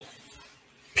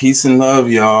Peace and love,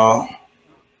 y'all.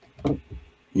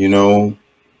 You know,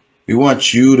 we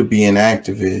want you to be an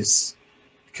activist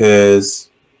because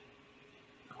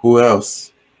who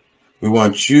else? We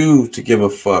want you to give a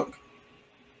fuck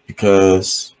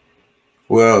because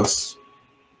who else?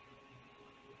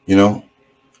 You know,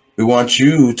 we want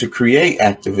you to create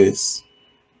activists.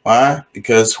 Why?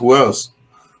 Because who else?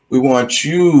 We want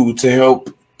you to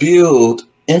help build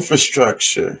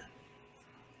infrastructure,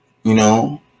 you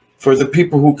know, for the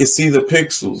people who can see the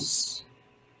pixels.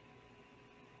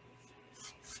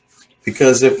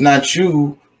 Because if not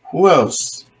you, who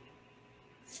else?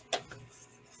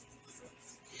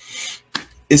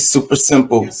 It's super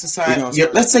simple.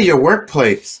 Let's say your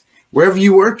workplace, wherever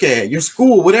you work at, your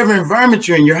school, whatever environment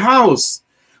you're in, your house,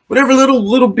 whatever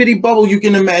little bitty bubble you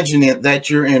can imagine it that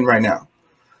you're in right now.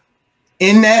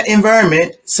 In that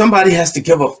environment, somebody has to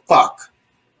give a fuck.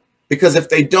 Because if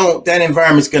they don't, that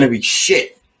environment's going to be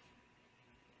shit.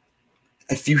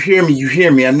 If you hear me, you hear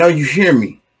me. I know you hear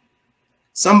me.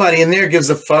 Somebody in there gives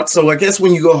a fuck. So I guess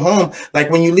when you go home, like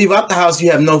when you leave out the house, you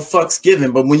have no fucks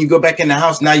given. But when you go back in the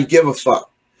house, now you give a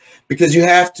fuck. Because you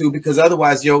have to, because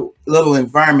otherwise your little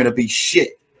environment will be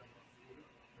shit.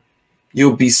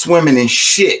 You'll be swimming in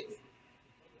shit.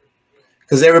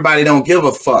 Because everybody don't give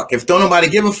a fuck. If don't nobody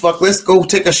give a fuck, let's go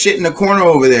take a shit in the corner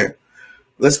over there.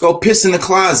 Let's go piss in the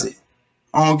closet.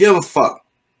 I don't give a fuck.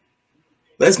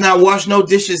 Let's not wash no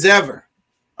dishes ever.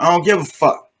 I don't give a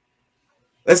fuck.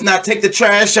 Let's not take the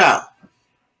trash out.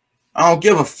 I don't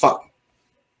give a fuck.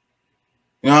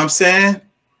 You know what I'm saying?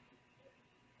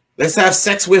 Let's have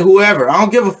sex with whoever. I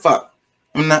don't give a fuck.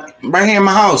 I'm right here in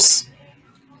my house.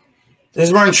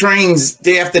 Let's run trains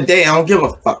day after day. I don't give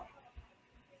a fuck.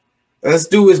 Let's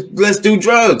do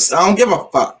drugs. I don't give a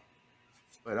fuck.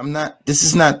 But I'm not. This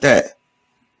is not that.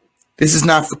 This is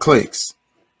not for clicks.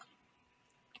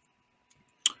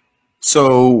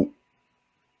 So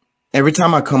every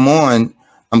time I come on,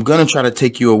 I'm gonna try to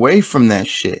take you away from that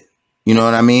shit. You know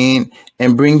what I mean?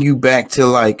 And bring you back to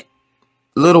like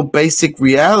little basic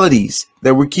realities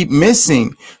that we keep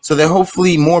missing so that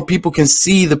hopefully more people can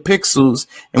see the pixels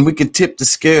and we can tip the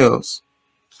scales.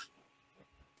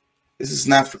 This is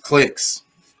not for clicks.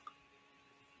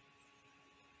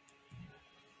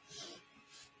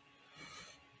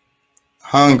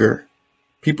 Hunger.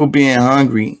 People being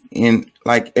hungry in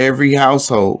like every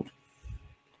household.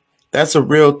 That's a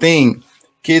real thing.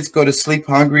 Kids go to sleep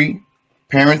hungry.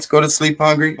 Parents go to sleep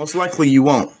hungry. Most likely you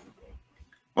won't.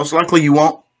 Most likely you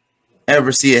won't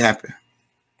ever see it happen.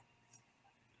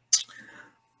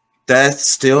 That's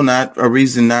still not a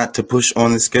reason not to push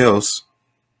on the scales.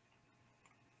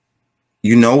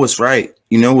 You know what's right.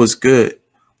 You know what's good.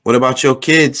 What about your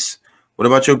kids? What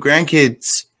about your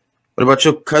grandkids? What about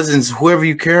your cousins? Whoever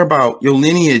you care about, your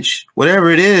lineage, whatever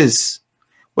it is.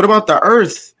 What about the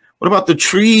earth? What about the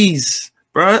trees?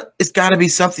 Bruh, it's got to be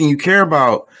something you care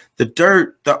about. The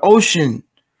dirt, the ocean,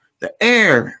 the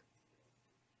air,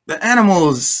 the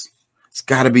animals. It's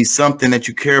got to be something that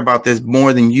you care about that's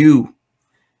more than you.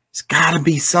 It's got to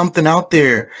be something out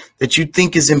there that you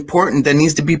think is important, that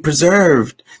needs to be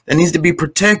preserved, that needs to be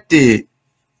protected.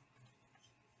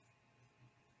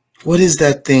 What is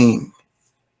that thing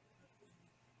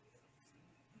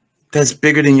that's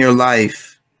bigger than your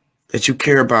life, that you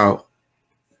care about,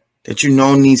 that you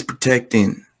know needs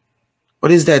protecting?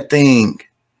 What is that thing?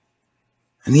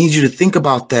 I need you to think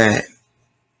about that.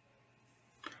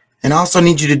 And I also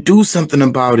need you to do something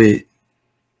about it.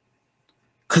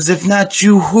 Because if not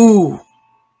you, who?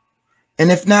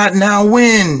 And if not now,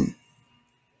 when?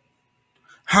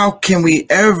 How can we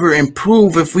ever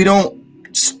improve if we don't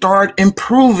start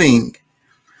improving?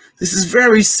 This is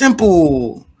very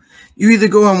simple. You either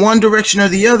go in one direction or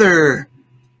the other.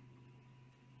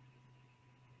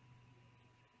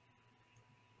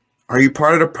 Are you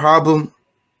part of the problem?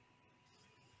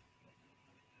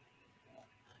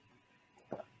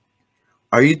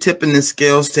 Are you tipping the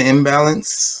scales to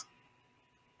imbalance?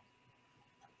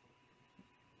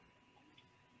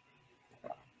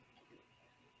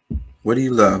 What do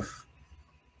you love?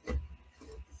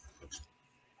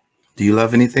 Do you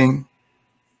love anything?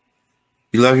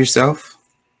 You love yourself?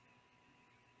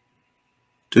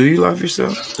 Do you love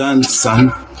yourself? Done,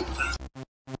 son.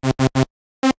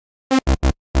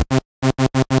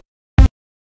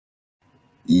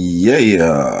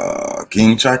 Yeah,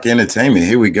 King Chaka Entertainment.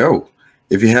 Here we go.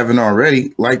 If you haven't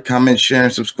already, like, comment, share,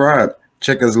 and subscribe.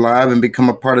 Check us live and become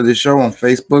a part of the show on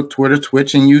Facebook, Twitter,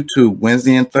 Twitch, and YouTube,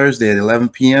 Wednesday and Thursday at 11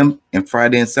 p.m. and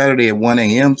Friday and Saturday at 1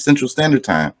 a.m. Central Standard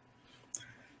Time.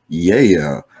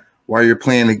 Yeah. While you're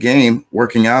playing the game,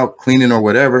 working out, cleaning, or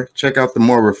whatever, check out the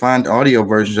more refined audio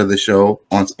versions of the show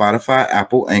on Spotify,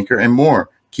 Apple, Anchor, and more.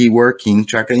 Keyword King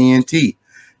Chaka ENT.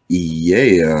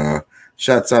 Yeah.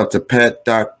 Shouts out to Pat,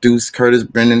 Doc, Deuce, Curtis,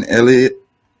 Brendan, Elliott,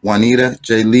 Juanita,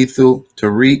 Jay Lethal,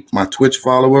 Tariq, my Twitch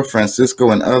follower,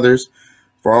 Francisco, and others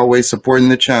for always supporting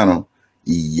the channel.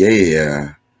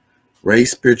 Yeah.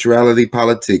 Race, spirituality,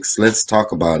 politics. Let's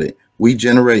talk about it. We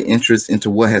generate interest into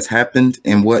what has happened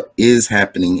and what is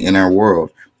happening in our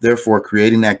world. Therefore,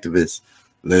 creating activists.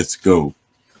 Let's go.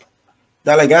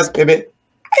 Dale gas, baby.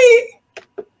 Hey.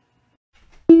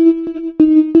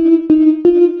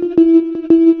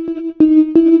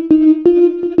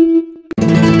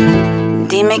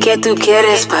 Dime qué tú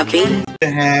quieres, papi.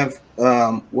 Have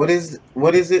what is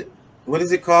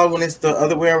it called when it's the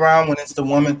other way around, when it's the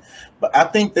woman? But I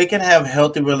think they can have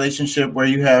healthy relationship where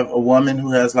you have a woman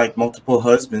who has like multiple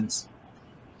husbands.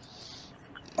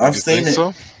 I've seen it.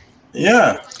 So?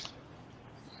 Yeah.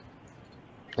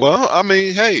 Well, I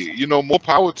mean, hey, you know, more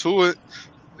power to it.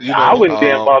 You know, I wouldn't be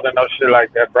involved in no shit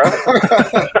like that, bro.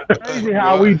 Crazy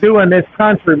how we do in this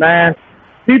country, man.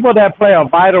 People that play a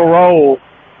vital role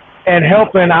in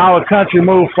helping our country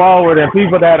move forward, and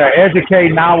people that are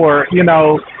educating our, you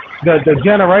know, the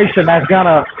generation that's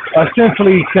gonna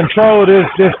essentially control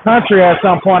this country at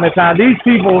some point in time. These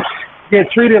people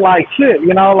get treated like shit,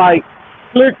 you know, like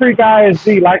Clear Creek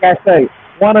ISD, like I say,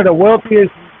 one of the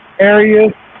wealthiest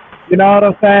areas, you know what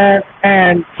I'm saying?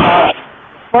 And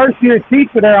first year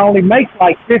teacher there only makes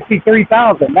like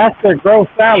 $53,000. That's their gross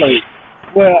salary.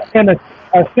 Well,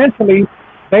 essentially,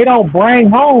 they don't bring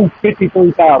home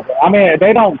 $53,000. I mean,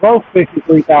 they don't gross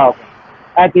 $53,000.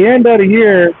 At the end of the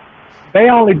year, they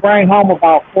only bring home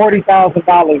about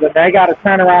 $40,000, and they got to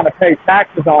turn around and pay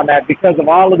taxes on that because of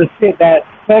all of the shit that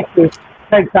Texas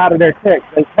takes out of their checks.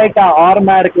 They take out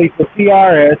automatically for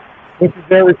CRS, which is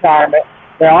their retirement.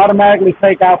 They automatically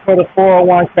take out for the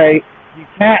 401k. You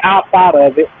can't opt out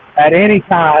of it at any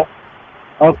time.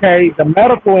 Okay, the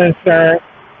medical insurance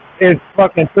is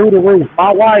fucking through the roof.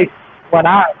 My wife, when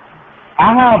I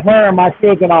have her and my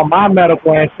children on my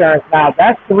medical insurance now,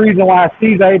 that's the reason why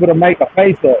she's able to make a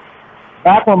face up.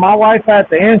 Back when my wife had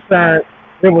the insurance,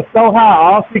 it was so high,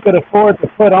 all she could afford to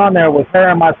put on there was her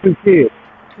and my 2 kids.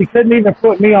 She couldn't even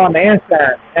put me on the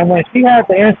insurance. And when she had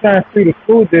the insurance through the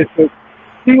school district,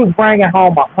 she was bringing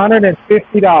home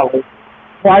 $150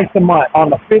 twice a month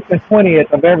on the 5th and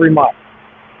 20th of every month.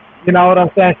 You know what I'm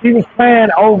saying? She was paying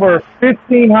over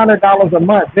 $1,500 a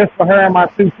month just for her and my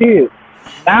 2 kids.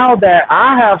 Now that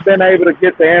I have been able to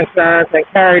get the insurance and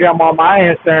carry them on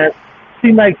my insurance,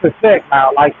 she makes a check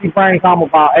now. Like, she brings home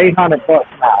about $800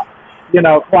 now, you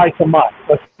know, twice a month.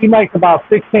 So she makes about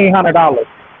 $1,600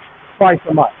 twice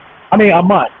a month. I mean, a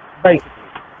month, basically.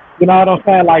 You know what I'm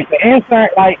saying? Like, the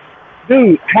insurance, like,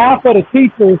 dude, half of the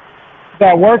teachers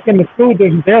that work in the school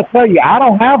district, they'll tell you, I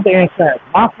don't have the insurance.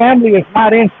 My family is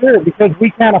not insured because we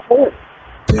can't afford it.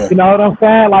 Yeah. You know what I'm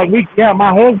saying? Like,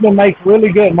 my husband makes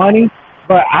really good money,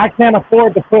 but I can't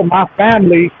afford to put my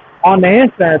family on the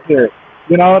insurance here.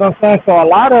 You know what I'm saying? So a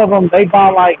lot of them, they buy,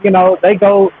 like, you know,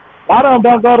 a lot of them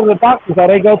don't go to the doctors, or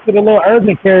they go to the little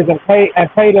urgent cares and pay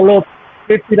the little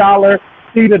 $50,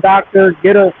 see the doctor,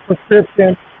 get a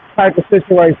prescription type of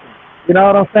situation. You know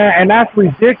what I'm saying? And that's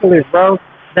ridiculous, bro,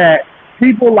 that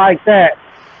people like that,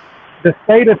 the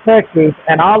state of Texas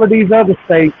and all of these other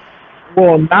states,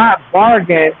 will not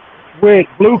bargain with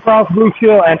Blue Cross Blue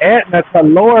Shield and Aetna to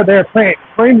lower their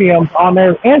premiums on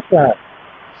their insurance.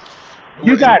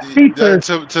 You got teachers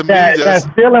that's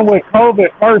dealing with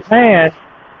COVID firsthand.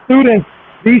 Students,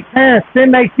 these parents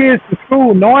send their kids to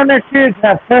school knowing their kids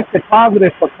have tested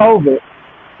positive for COVID.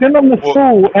 Send them to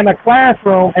school in a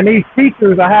classroom, and these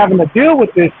teachers are having to deal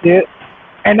with this shit,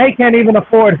 and they can't even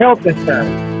afford health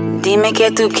insurance. Dime qué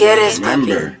tú quieres,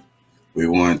 Remember, we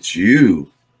want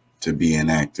you to be an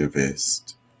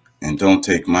activist. And don't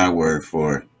take my word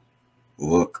for it.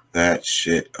 Look that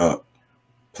shit up,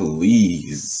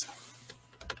 please.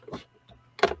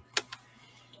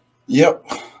 Yep,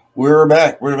 we're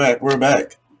back.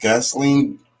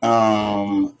 Gasoline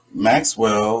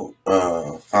Maxwell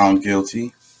found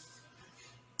guilty.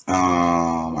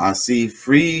 I see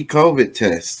free COVID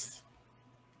tests,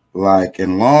 like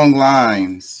in long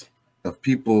lines of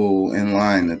people in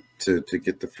line to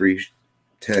get the free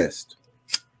test.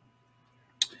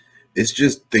 It's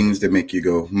just things that make you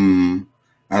go,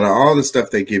 Out of all the stuff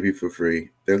they give you for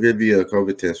free, they'll give you a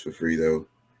COVID test for free, though.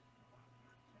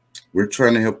 We're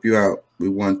trying to help you out. We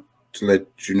want to let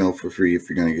you know for free if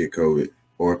you're going to get COVID,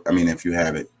 or, I mean, if you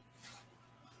have it.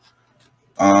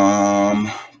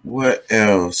 What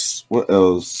else?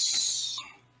 There's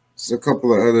a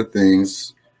couple of other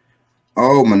things.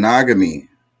 Oh, monogamy.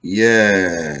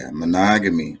 Yeah,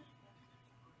 monogamy.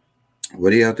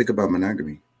 What do y'all think about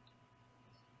monogamy?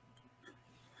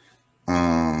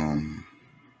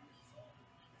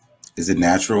 Is it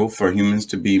natural for humans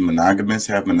to be monogamous,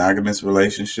 have monogamous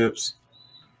relationships?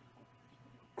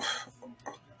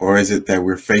 Or is it that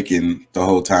we're faking the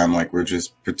whole time, like we're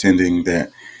just pretending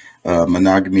that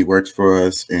monogamy works for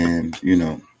us and,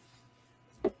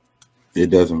 it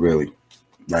doesn't really,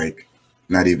 like,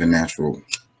 not even natural.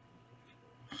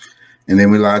 And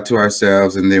then we lie to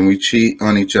ourselves and then we cheat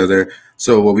on each other.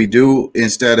 So what we do,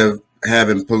 instead of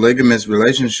having polygamous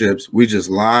relationships, we just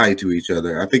lie to each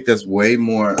other. I think that's way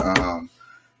more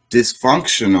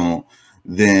dysfunctional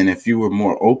than if you were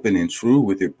more open and true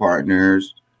with your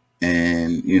partners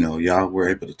and, y'all were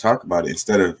able to talk about it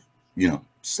instead of,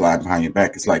 sliding behind your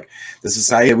back. It's like the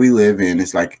society we live in,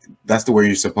 it's like that's the way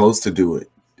you're supposed to do it.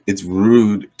 It's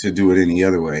rude to do it any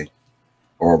other way,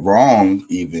 or wrong,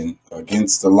 even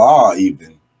against the law,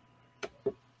 even.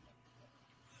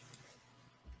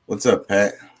 What's up,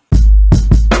 Pat?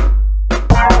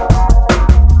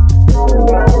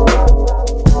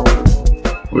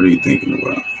 What are you thinking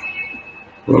about?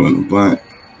 Rolling a blunt?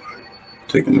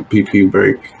 Taking a pee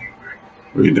break?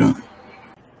 What are you doing?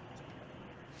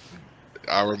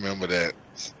 I remember that.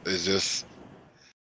 It's just